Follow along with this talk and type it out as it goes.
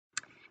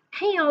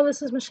Hey y'all,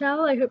 this is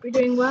Michelle. I hope you're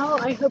doing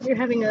well. I hope you're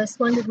having a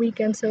splendid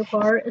weekend so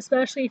far,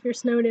 especially if you're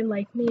snowed in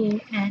like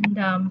me. And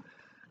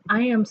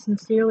I am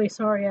sincerely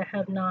sorry I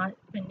have not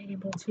been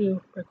able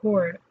to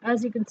record.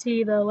 As you can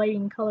see, the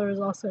lighting color is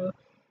also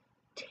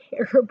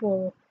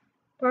terrible,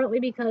 partly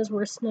because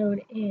we're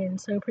snowed in,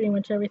 so pretty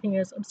much everything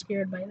is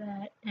obscured by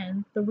that.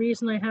 And the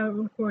reason I haven't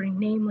been recording,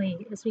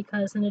 namely, is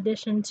because in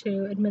addition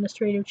to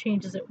administrative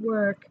changes at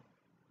work,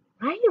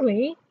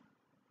 Riley,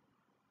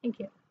 thank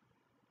you.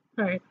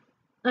 Alright.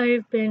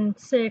 I've been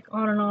sick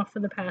on and off for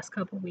the past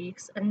couple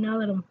weeks, and now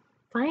that I'm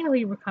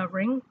finally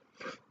recovering,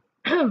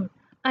 I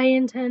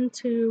intend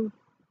to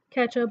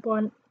catch up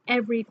on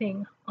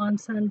everything on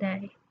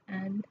Sunday.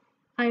 And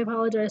I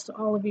apologize to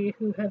all of you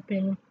who have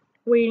been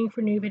waiting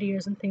for new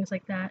videos and things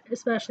like that,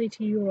 especially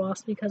to you,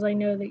 Ross, because I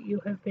know that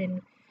you have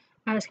been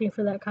asking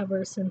for that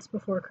cover since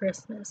before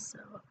Christmas.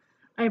 So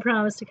I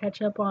promise to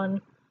catch up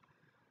on,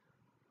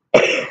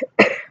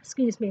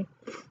 excuse me,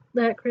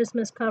 that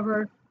Christmas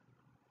cover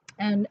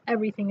and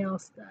everything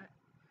else that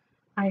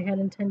I had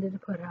intended to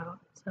put out.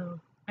 So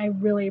I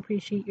really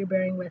appreciate you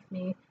bearing with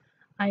me.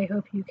 I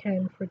hope you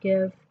can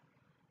forgive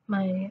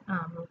my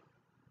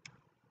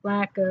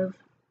lack of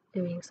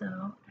doing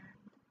so.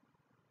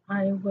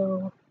 I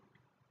will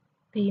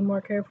be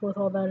more careful with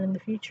all that in the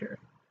future.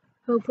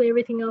 Hopefully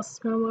everything else is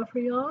going well for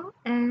y'all.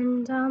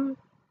 And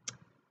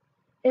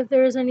if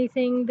there is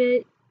anything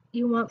that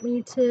you want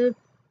me to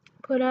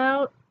put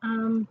out,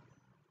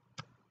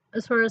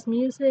 as far as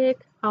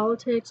music,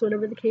 politics,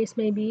 whatever the case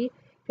may be,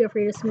 feel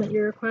free to submit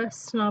your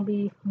requests, and I'll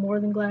be more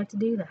than glad to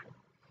do that.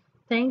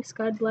 Thanks,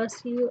 God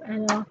bless you,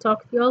 and I'll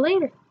talk with you all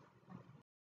later.